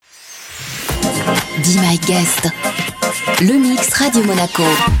Be My Guest. Le mix Radio Monaco.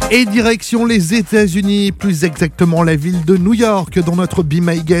 Et direction les États-Unis, plus exactement la ville de New York. Dans notre Be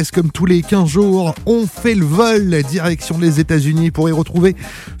My Guest, comme tous les 15 jours, on fait le vol direction les États-Unis pour y retrouver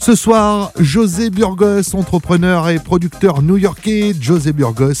ce soir José Burgos, entrepreneur et producteur new-yorkais. José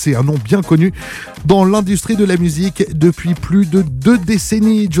Burgos est un nom bien connu dans l'industrie de la musique depuis plus de 2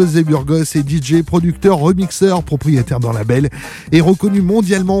 décennies. José Burgos est DJ, producteur, remixeur, propriétaire d'un label et reconnu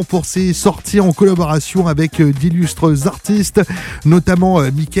mondialement pour ses sorties en collaboration avec d'illustres artistes, notamment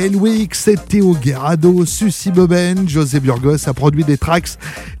Michael Weeks, Théo Guerrado, Suzy Boben. José Burgos a produit des tracks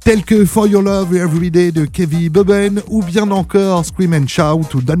tels que For Your Love Everyday de Kevin Boben ou bien encore Scream and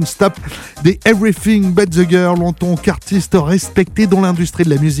Shout ou Don't Stop des Everything But The Girl. En tant qu'artiste respecté dans l'industrie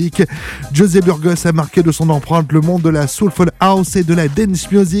de la musique, José Burgos a marqué de son empreinte le monde de la soulful house et de la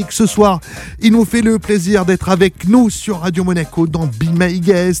dance music. Ce soir, il nous fait le plaisir d'être avec nous sur Radio Monaco dans Be My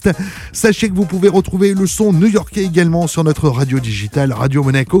Guest. Sachez que vous pouvez retrouver le son new-yorkais également sur notre radio digitale Radio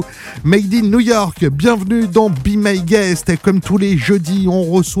Monaco Made in New York. Bienvenue dans Be My Guest. Comme tous les jeudis, on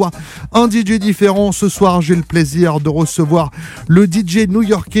reçoit un DJ différent. Ce soir, j'ai le plaisir de recevoir le DJ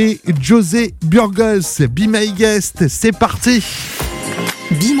new-yorkais José Burgos. Be My Guest, c'est parti.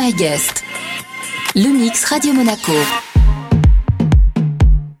 Be My Guest. Le mix Radio Monaco.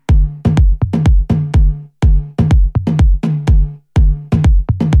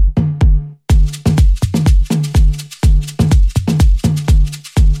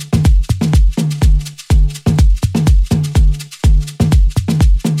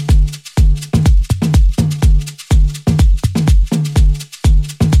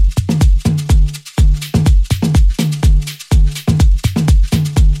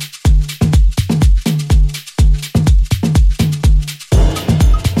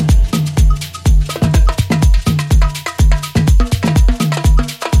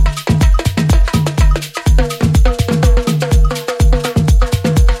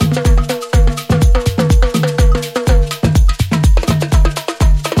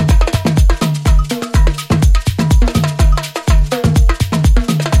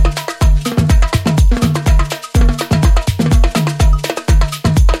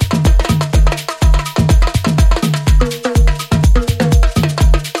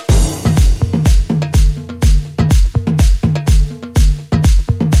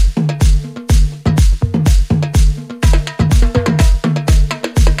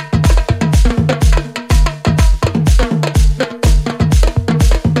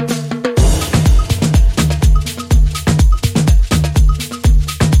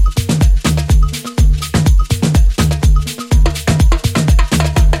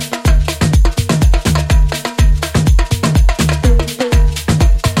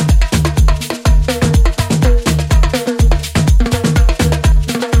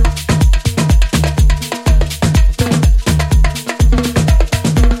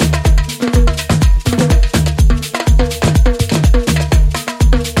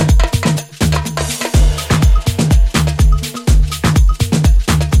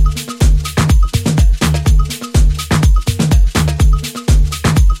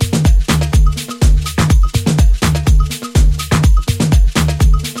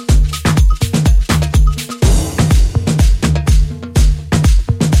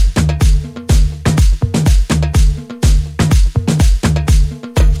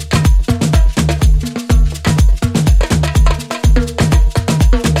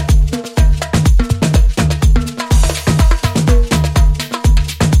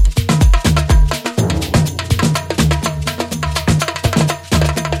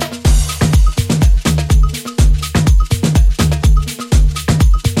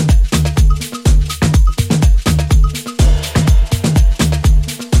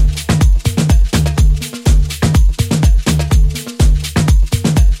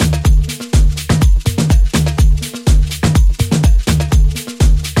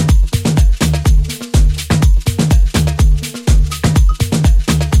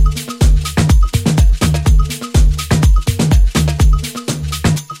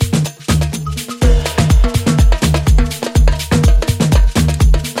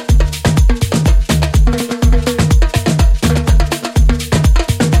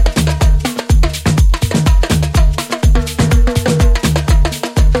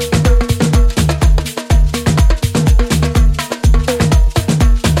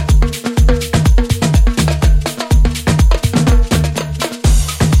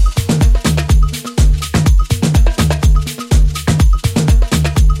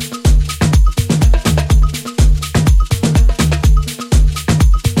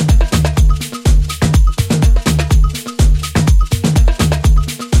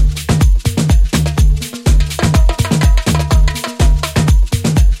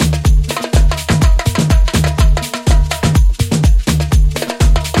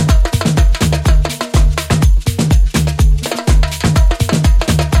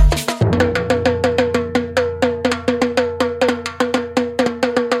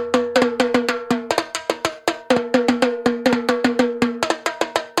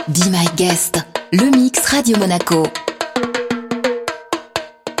 Monaco.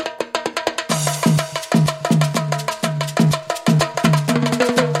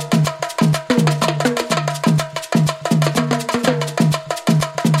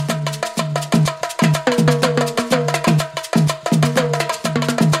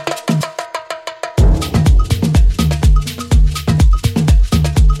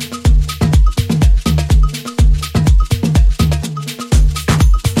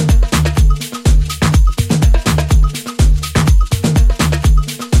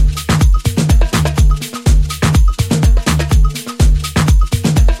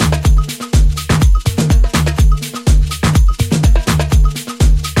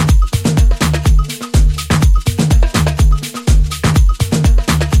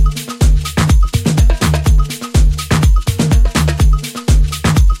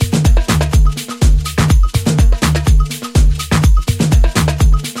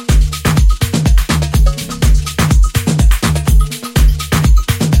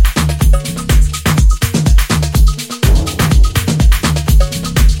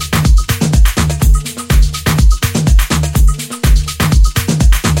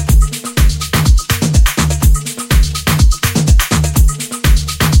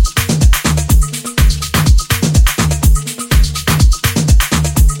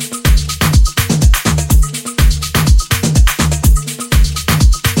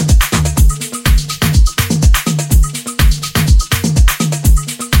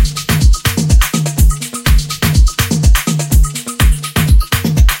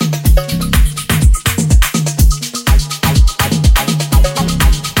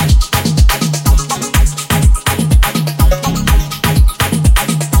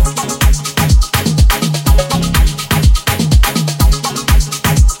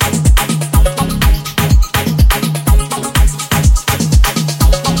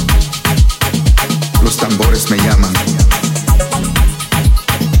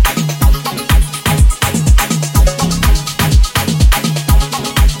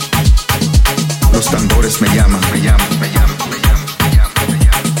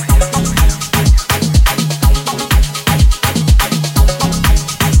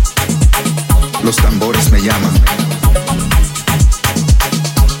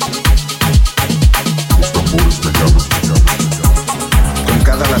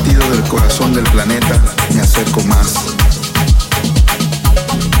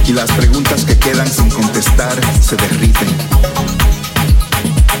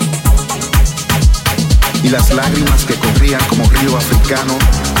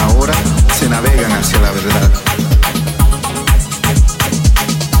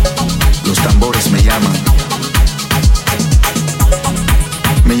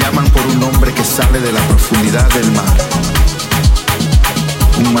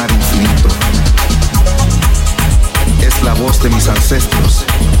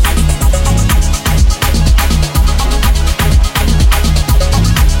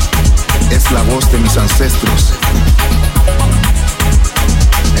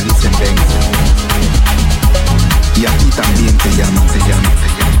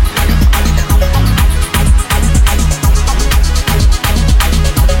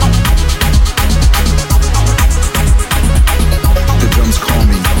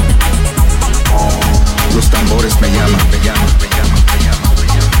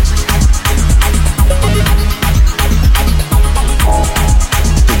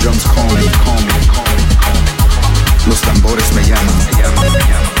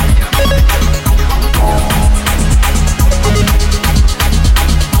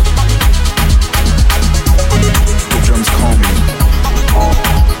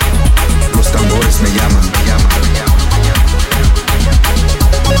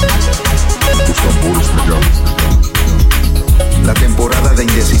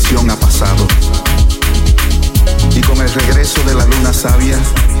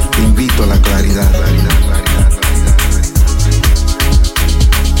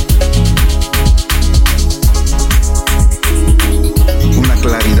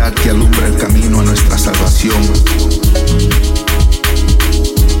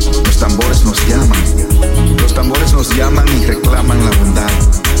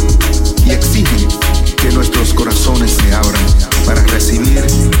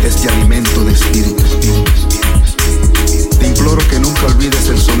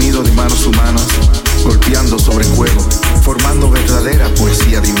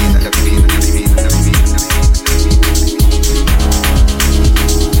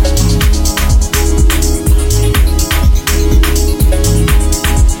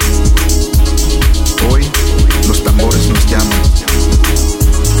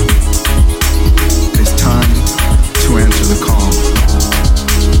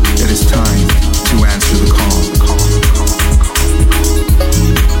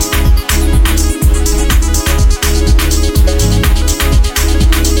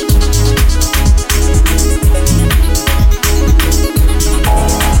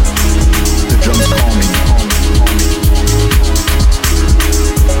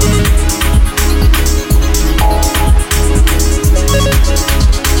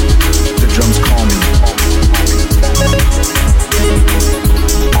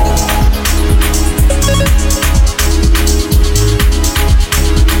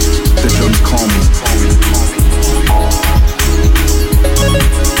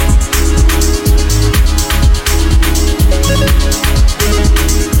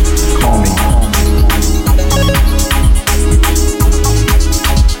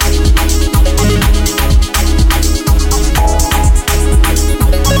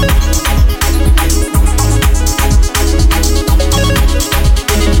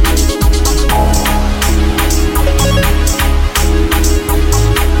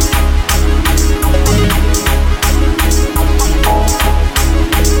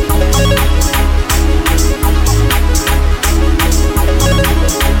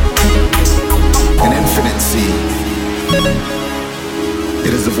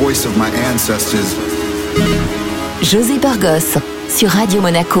 voice of my ancestors. José Burgos sur Radio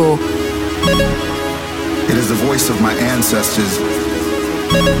Monaco. It is the voice of my ancestors.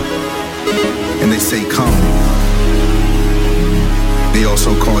 And they say, come. They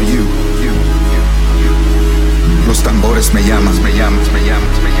also call you. Los tambores me llaman, me llaman, me llaman,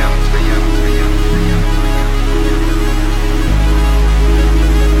 me llaman, me llaman, me llaman.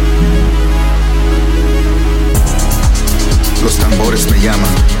 Los tambores me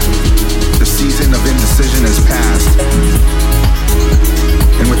llaman. The season of indecision has passed.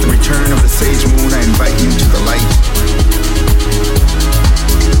 And with the return of the sage moon, I invite you to the light.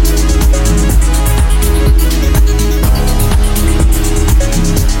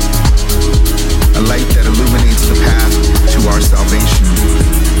 A light that illuminates the path to our salvation.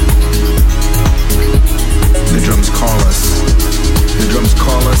 The drums call us. The drums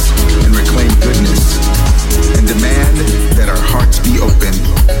call us and reclaim goodness. And demand that our hearts be open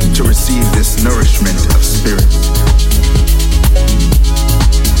to receive this nourishment of spirit.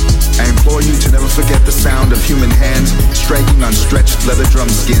 I implore you to never forget the sound of human hands striking on stretched leather drum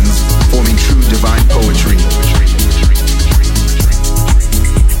skins, forming true divine poetry.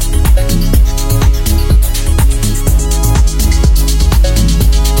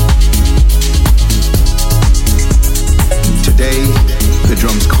 Today, the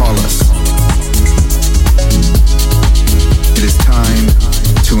drums call us. It is time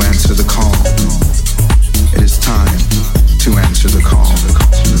to answer the call. It is time to answer the call.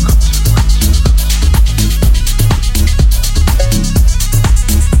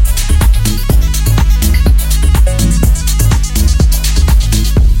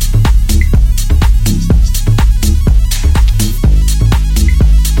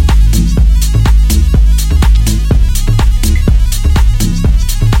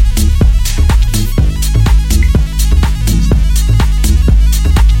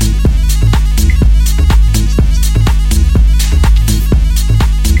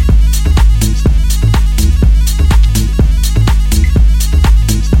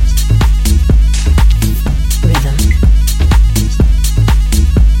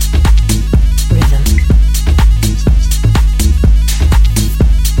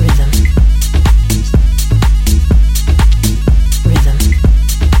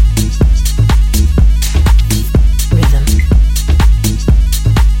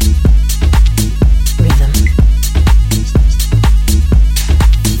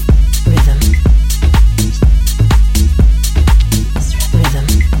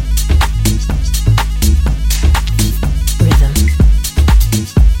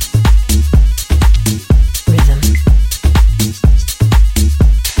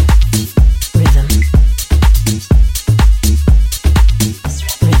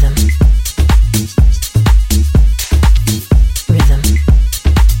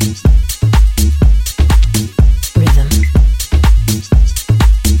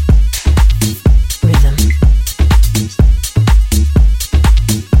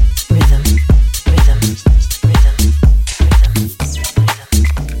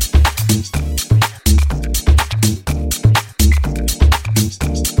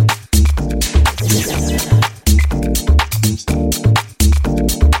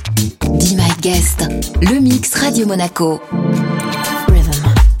 Monaco.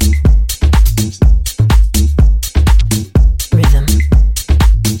 Rhythm.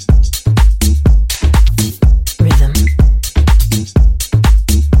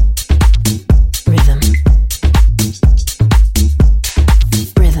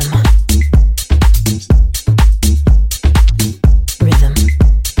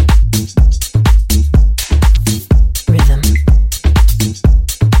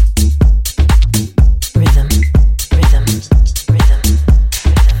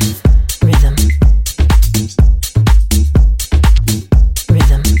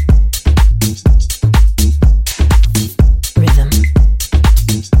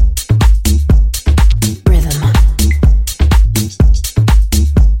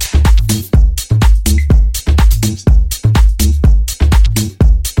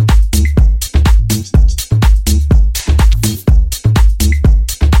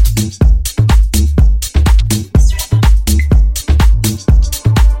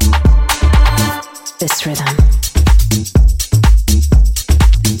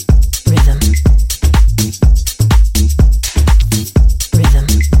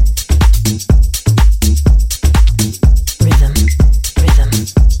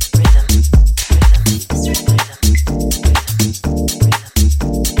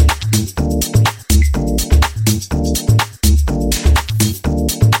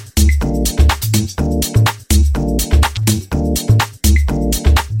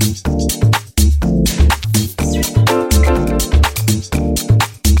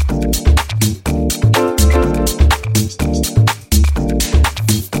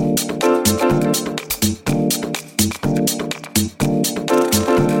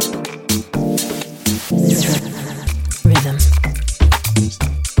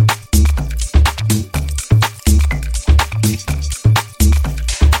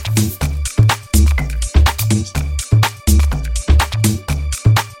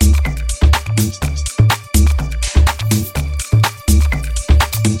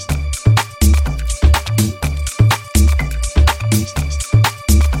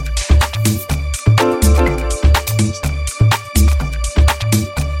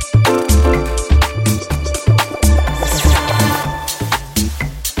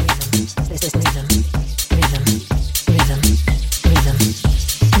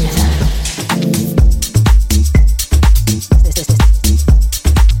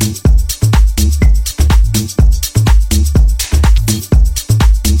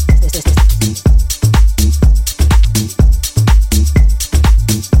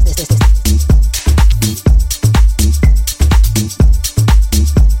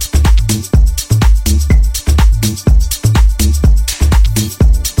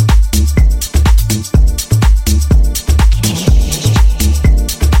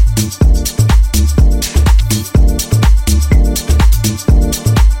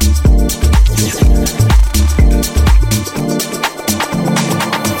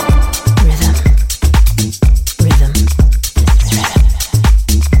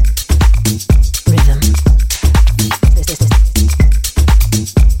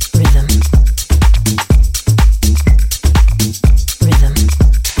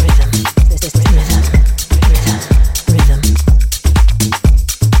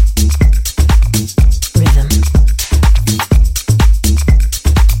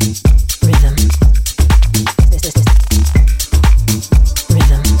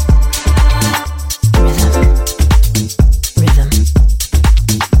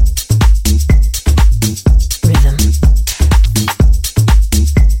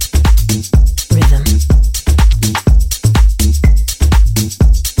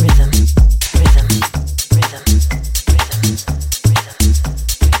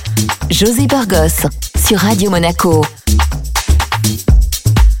 José Burgos sur Radio Monaco.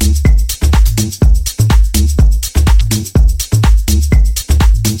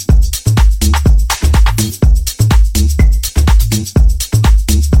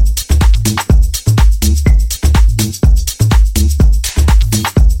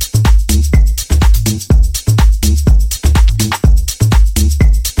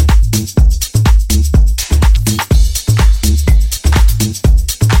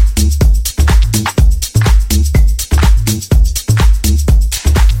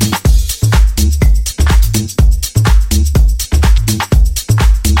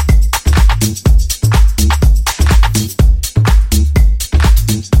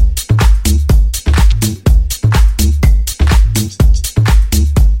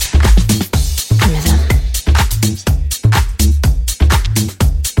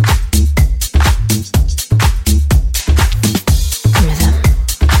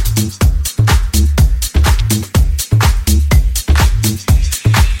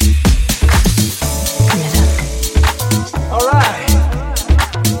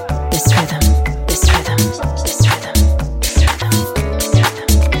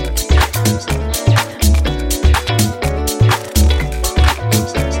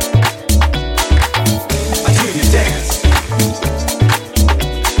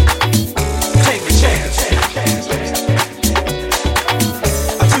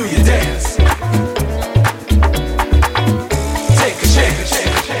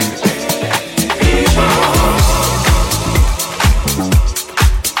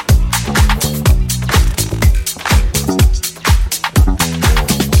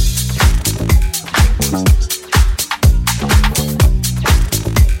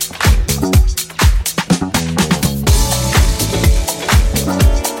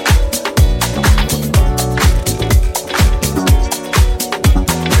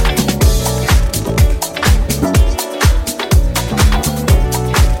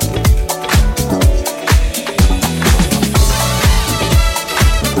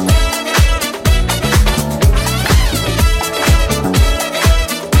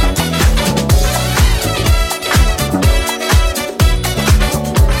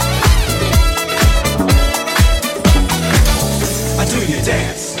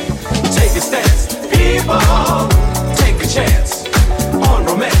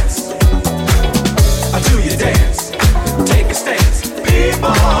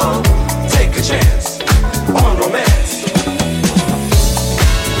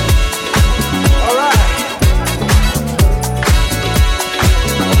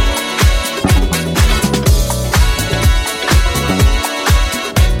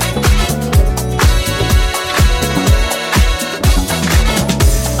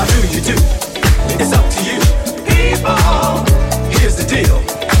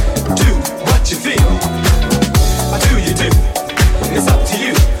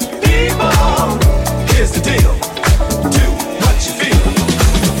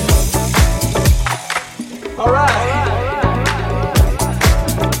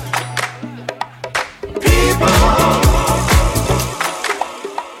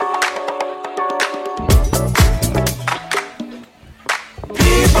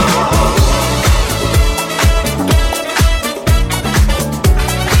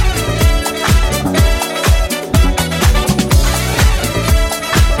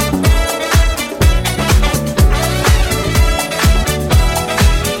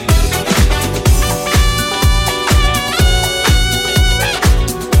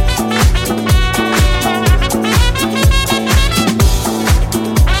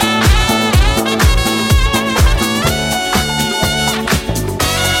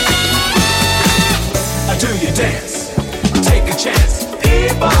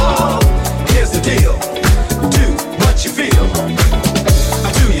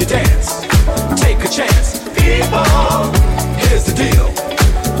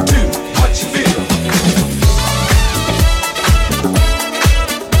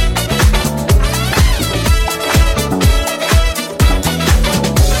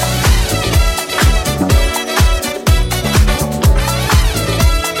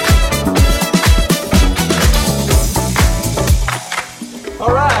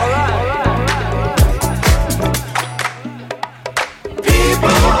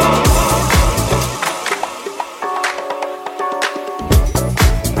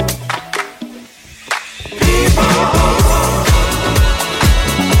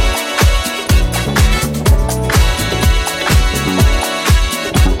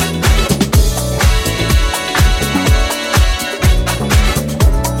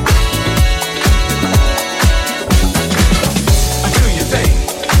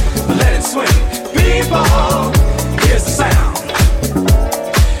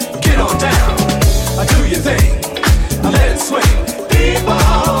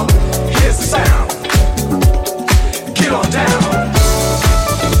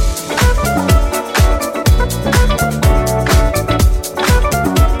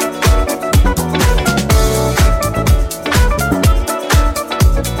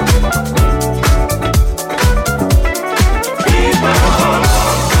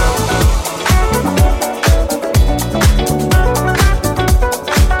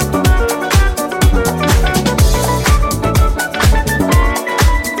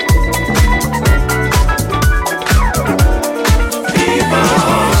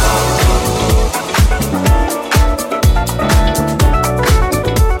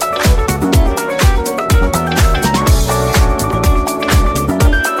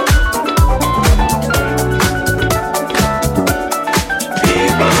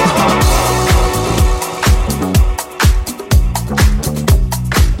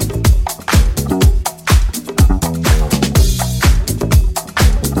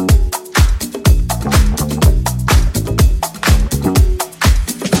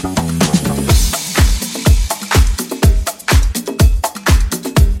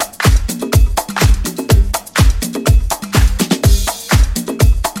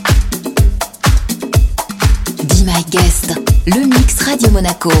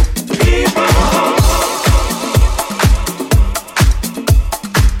 Monaco.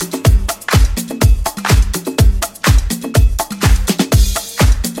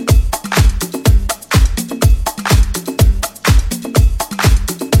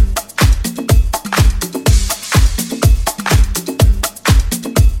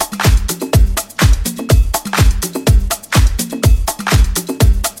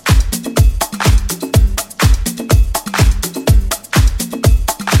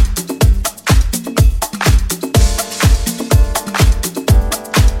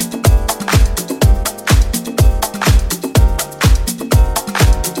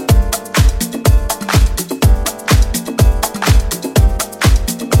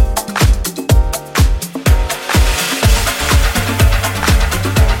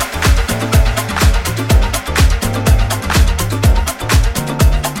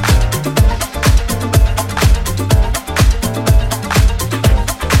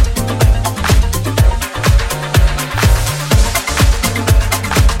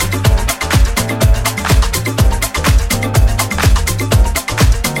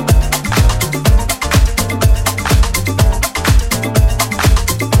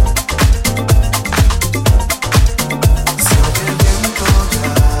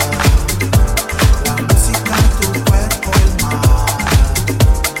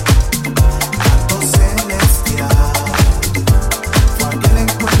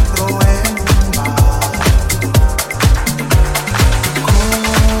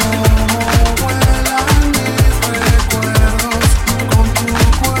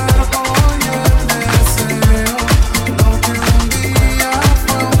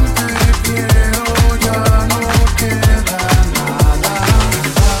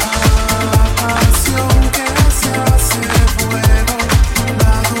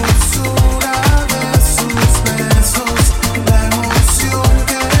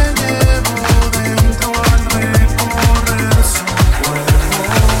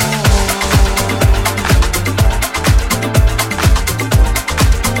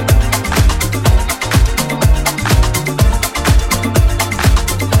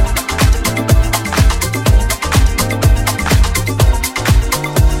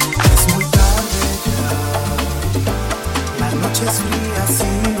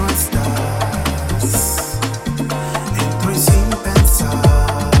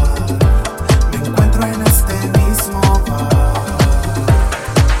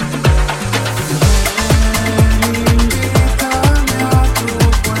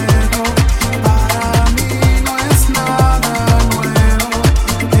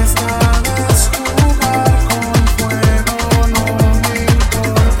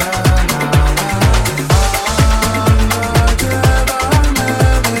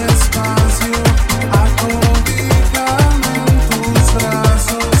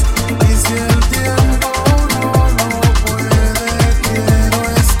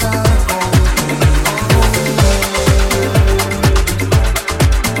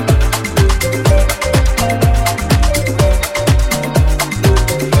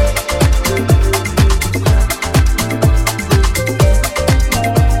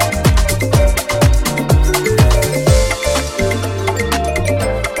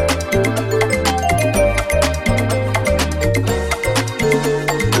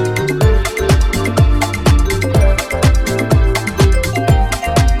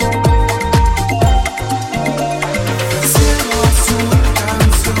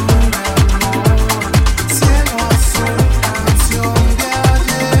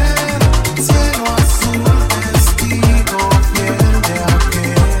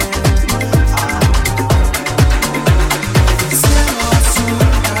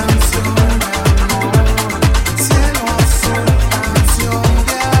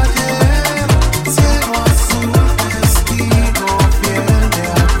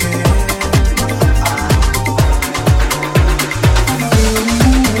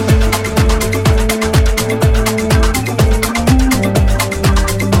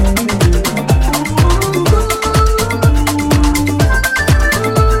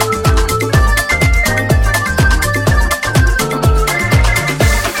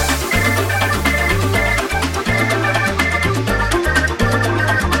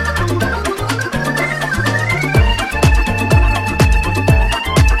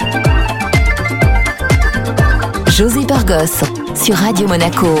 José Burgos sur Radio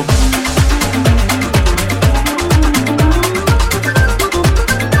Monaco.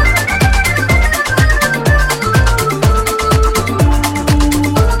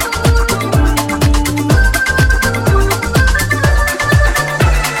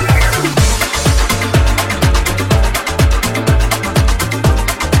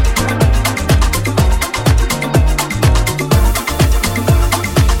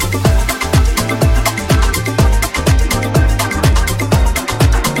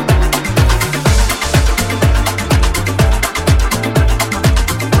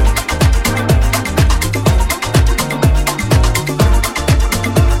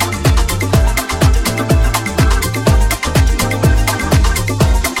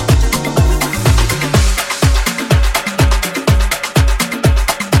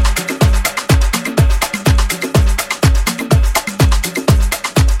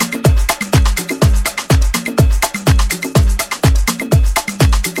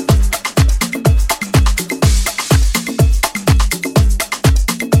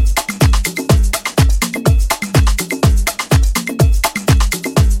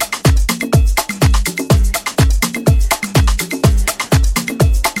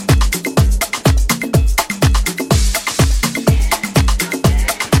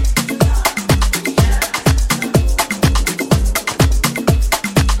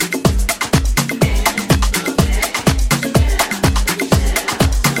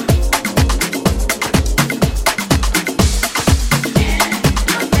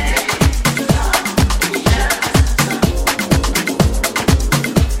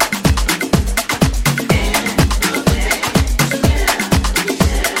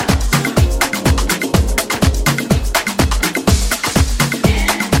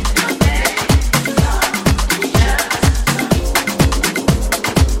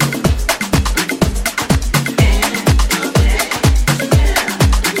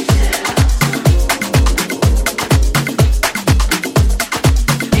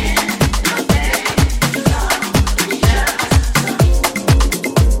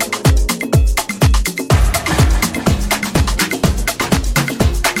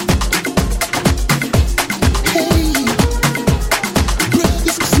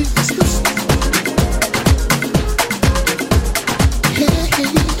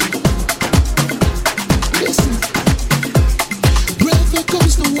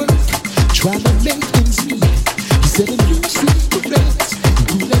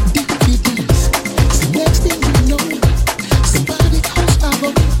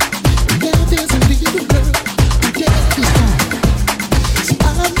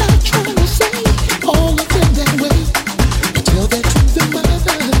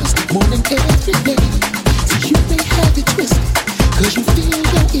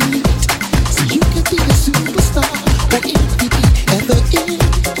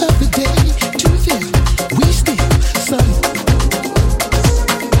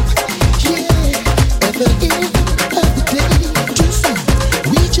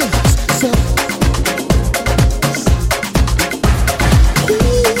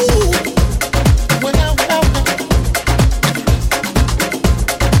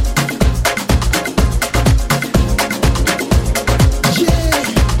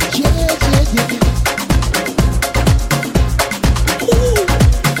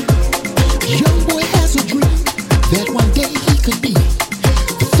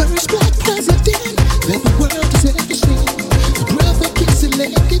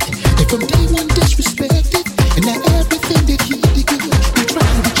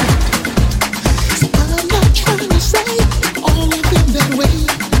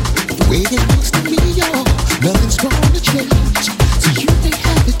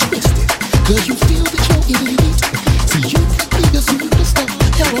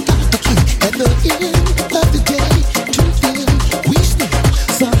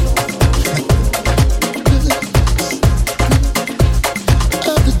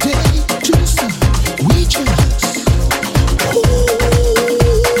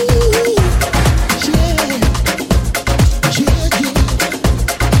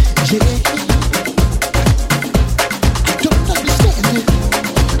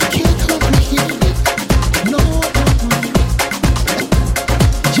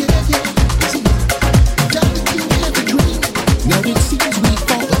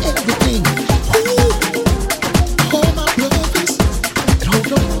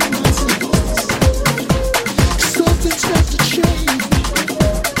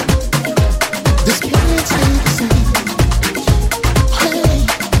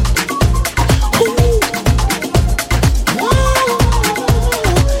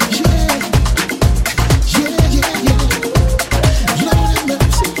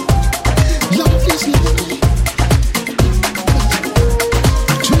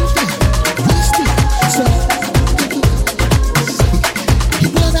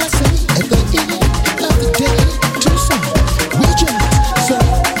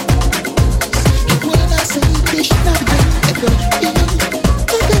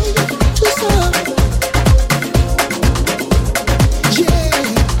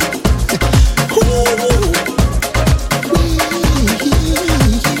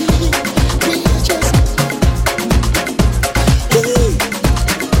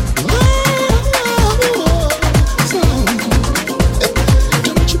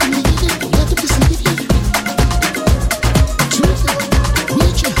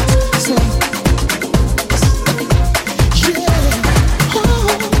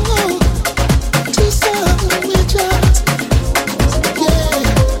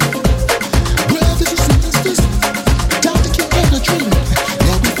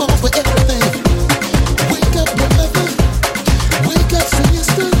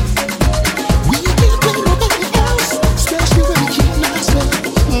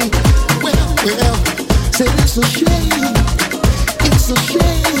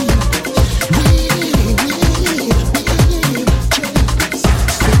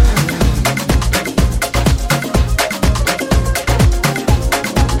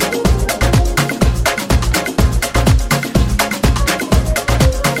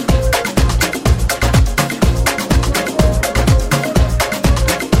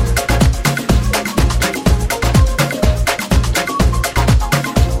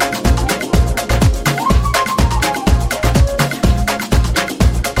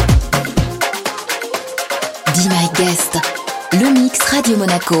 Radio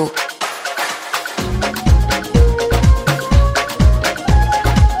Monaco.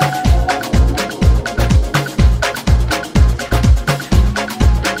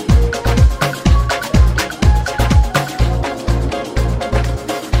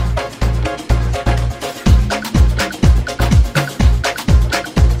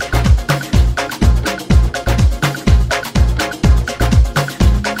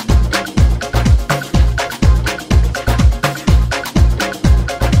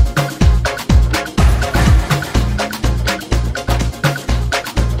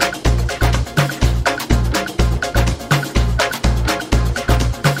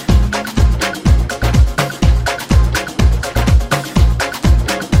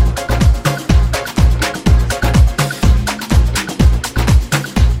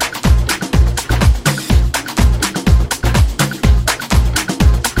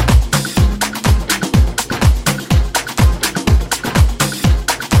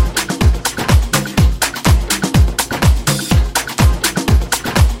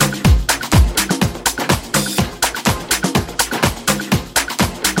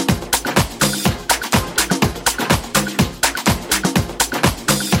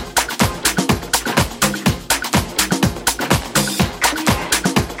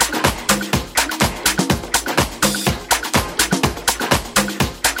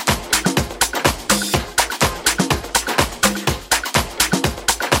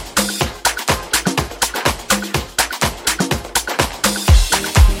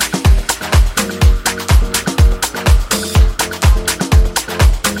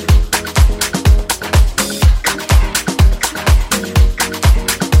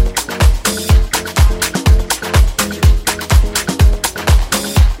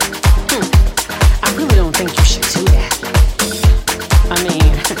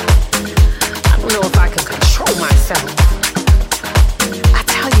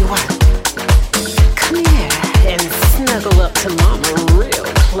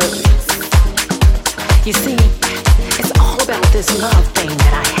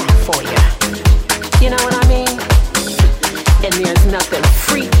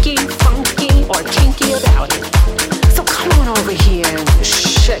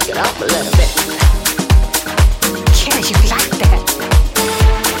 it up a little bit. Yeah, you like that.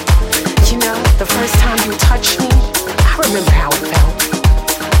 You know, the first time you touched me, I remember how it felt.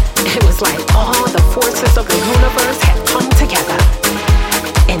 It was like all the forces of the universe had come together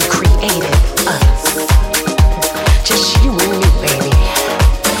and created us. Just you and me, baby.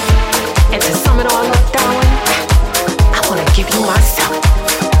 And to sum it all up, darling, I wanna give you myself.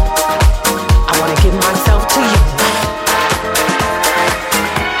 I wanna give myself to you.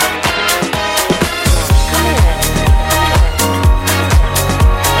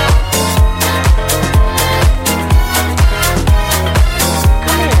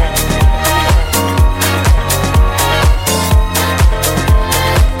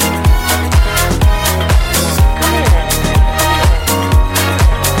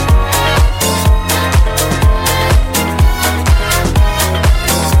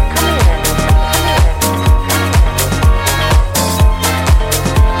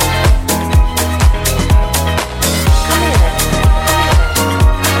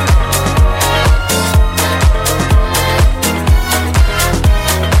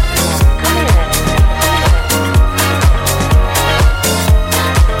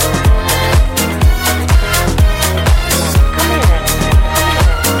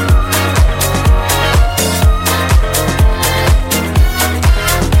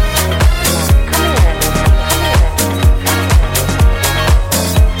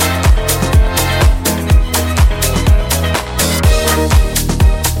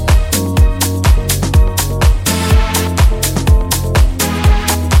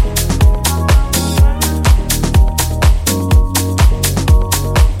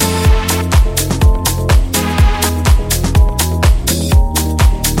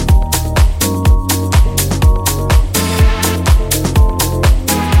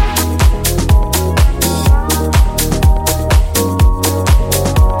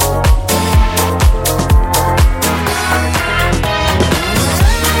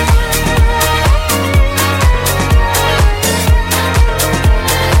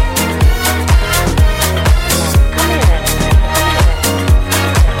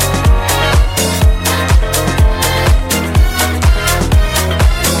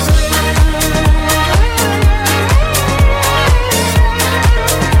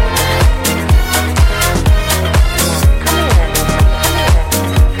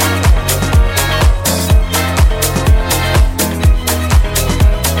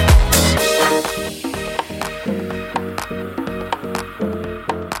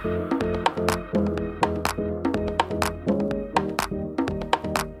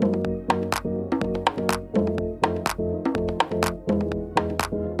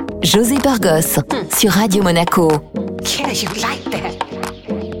 José Burgos sur Radio Monaco. Yeah, you like that.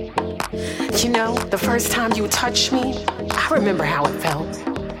 You know, the first time you touched me, I remember how it felt.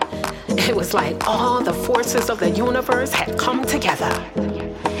 It was like all the forces of the universe had come together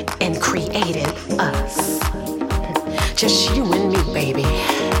and created us. Just you and me, baby.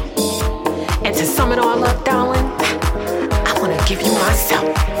 And to sum it all up, darling, I wanna give you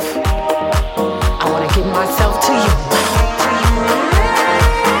myself. I wanna give myself to you.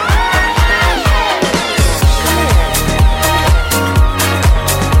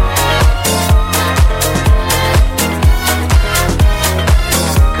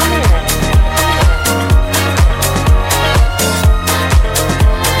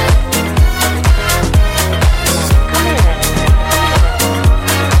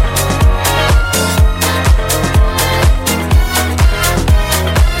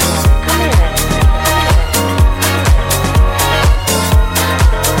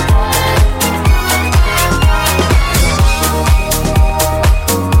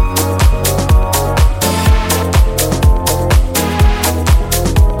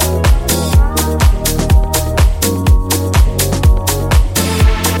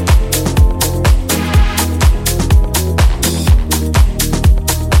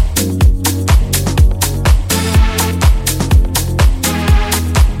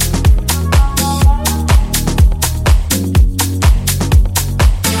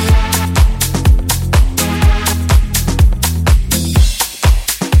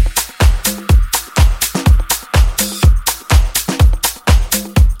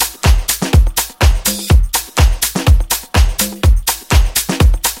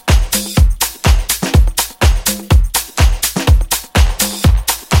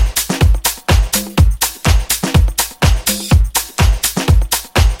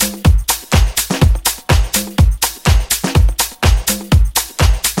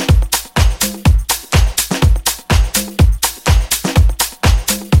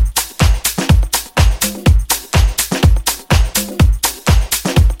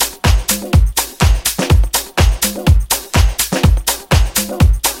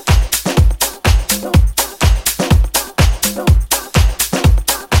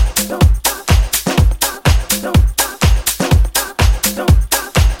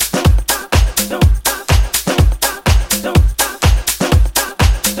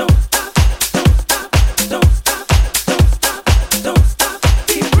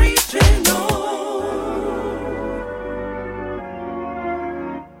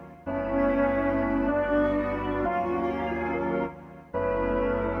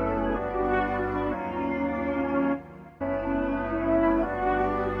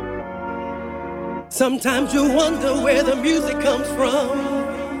 Sometimes you wonder where the music comes from.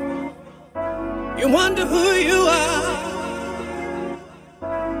 You wonder who you are.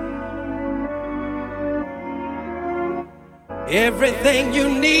 Everything you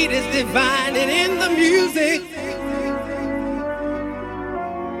need is divine and in the music.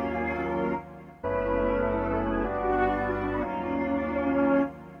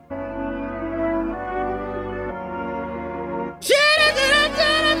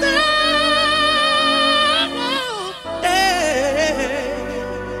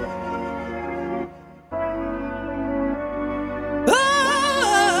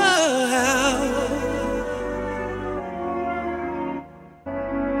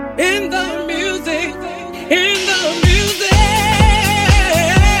 In the music, in the music.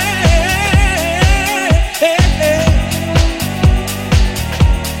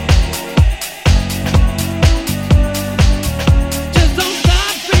 Just don't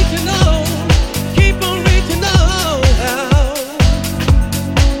stop reaching on, keep on reaching on.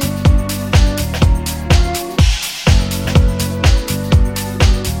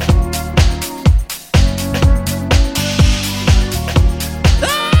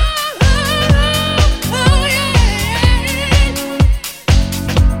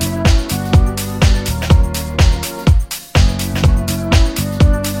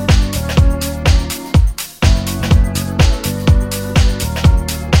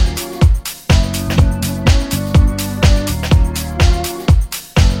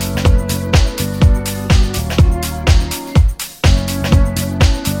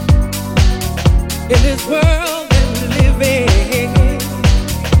 In this world that we live in,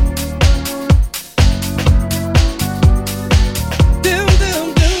 doom, doom,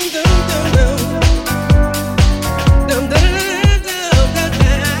 doom, doom, doom, doom. Doom, doom, doom, doom, doom,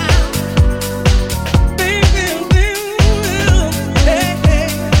 doom. Doom, doom, doom, hey, hey.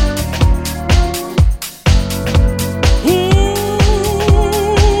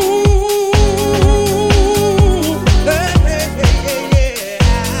 Hey, hey, hey, yeah.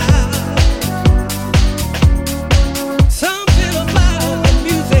 Something about the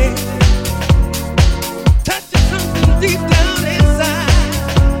music touches something deep down inside,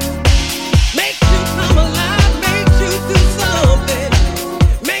 makes you come alive, makes you do something,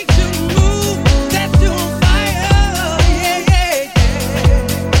 makes you move, sets you on fire, yeah, yeah, yeah.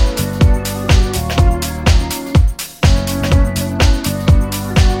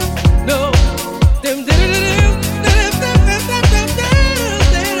 No, dim, dim, dim, dim, dim, dim, dim,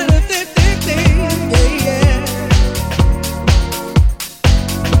 dim, dim, yeah, yeah.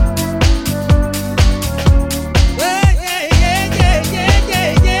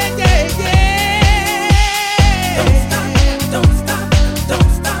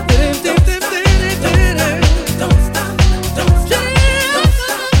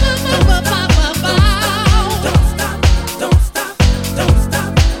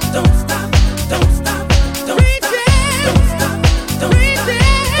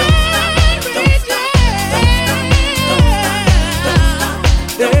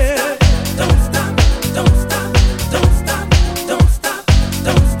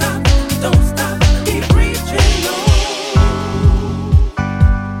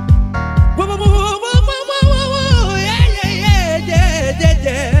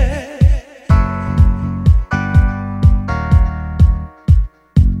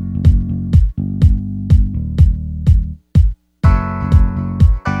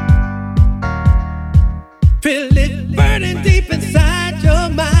 Feel it burning deep inside your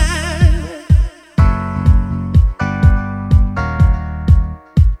mind.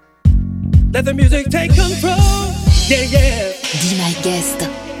 Let the music take control. Yeah, yeah. Be My Guest,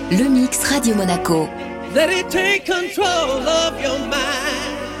 le mix Radio Monaco. Let it take control of your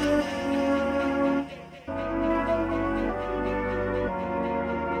mind.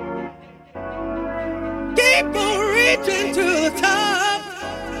 Keep on reaching to the top.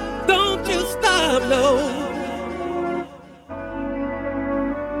 Don't you stop, no.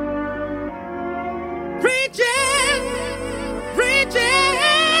 Reaching, reaching,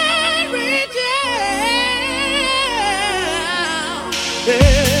 reaching.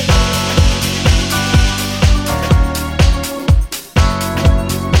 Yeah.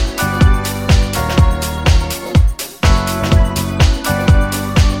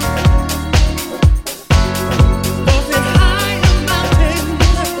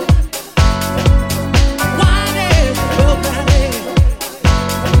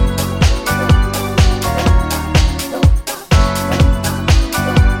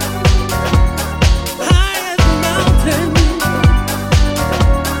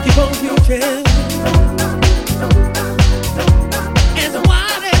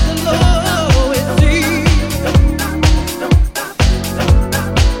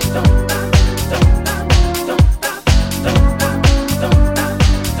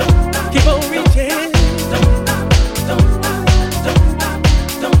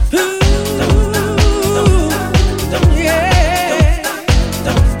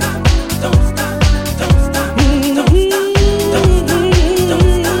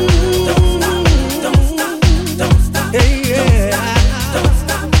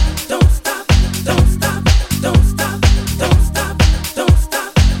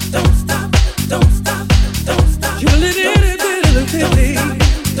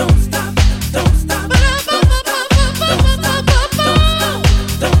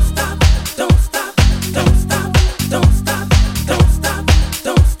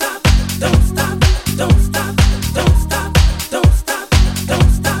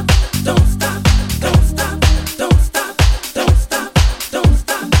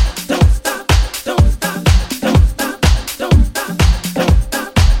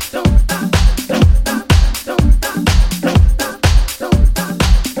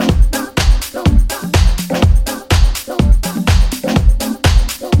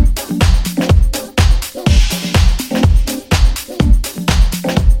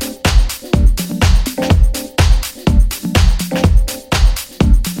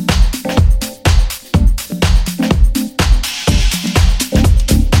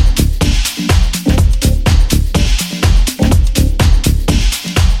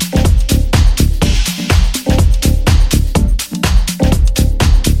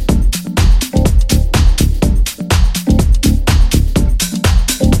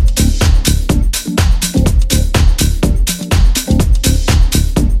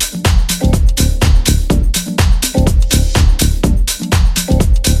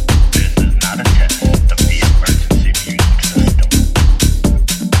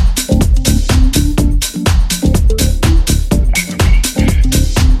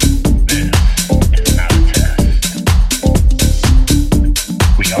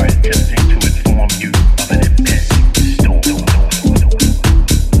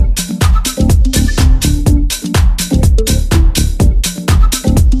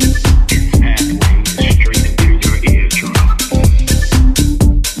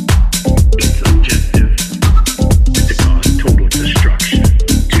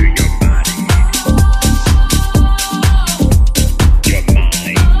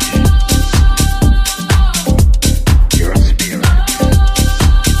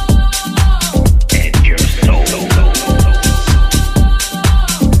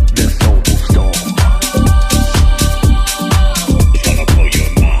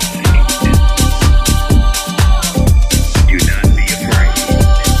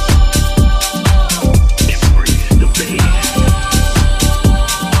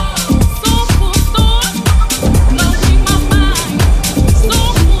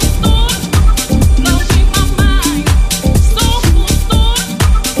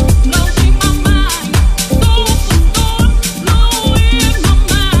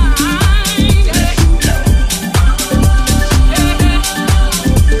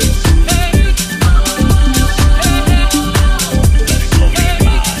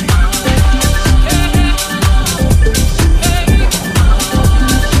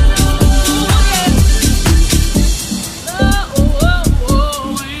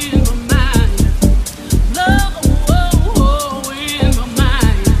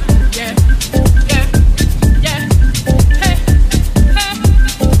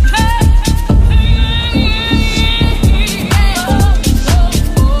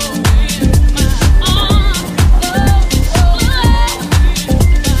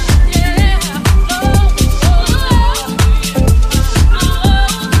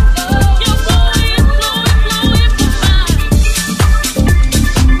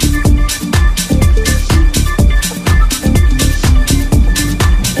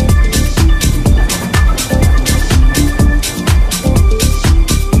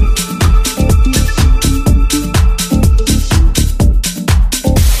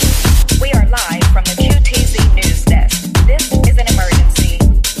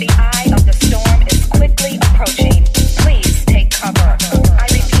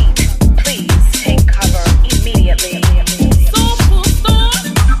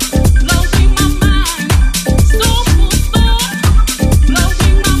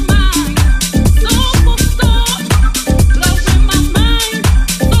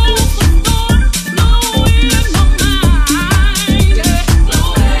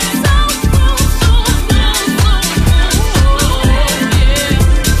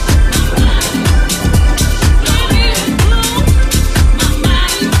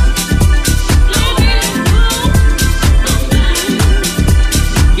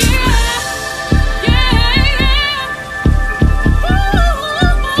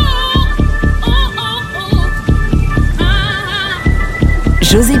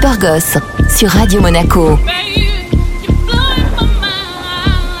 José Burgos sur Radio Monaco.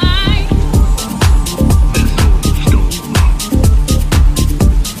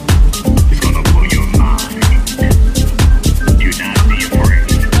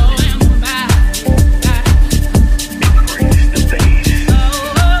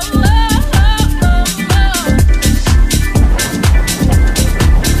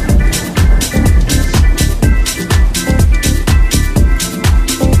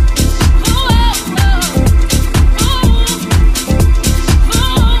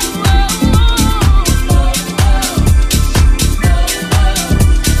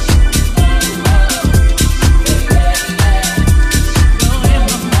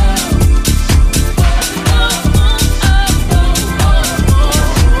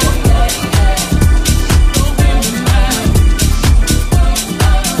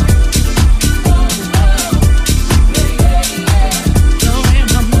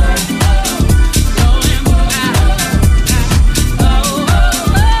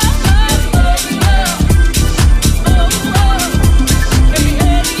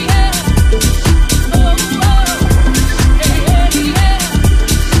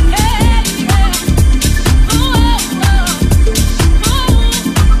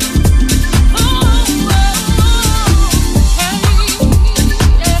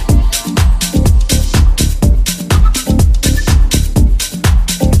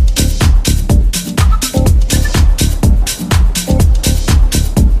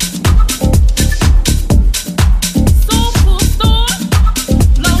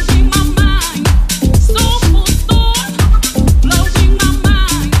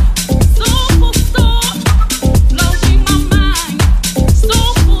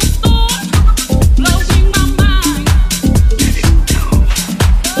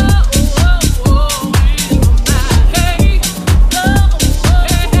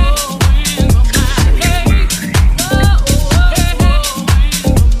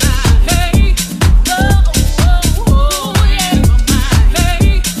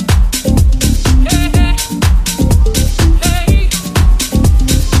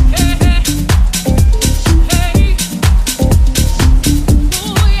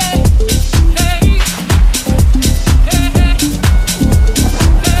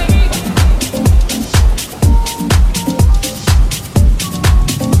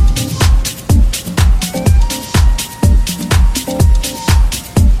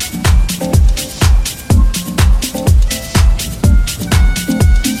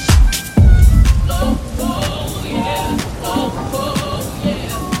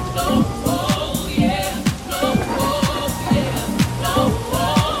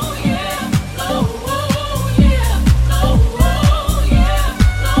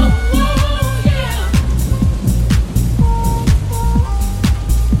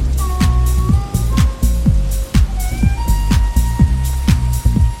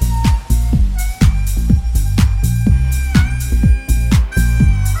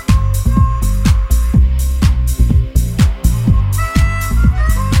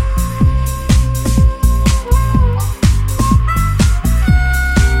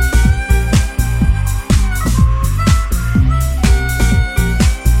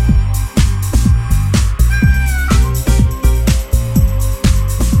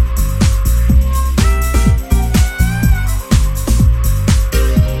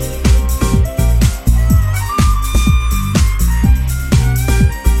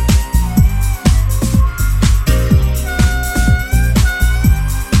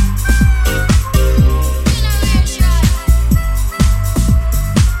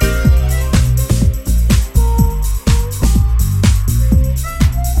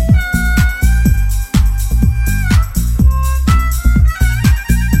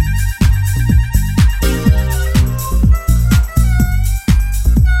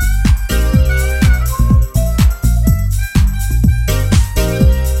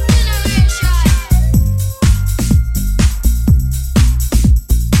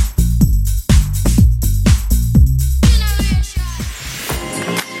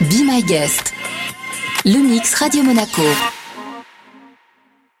 Be My Guest, le mix Radio Monaco.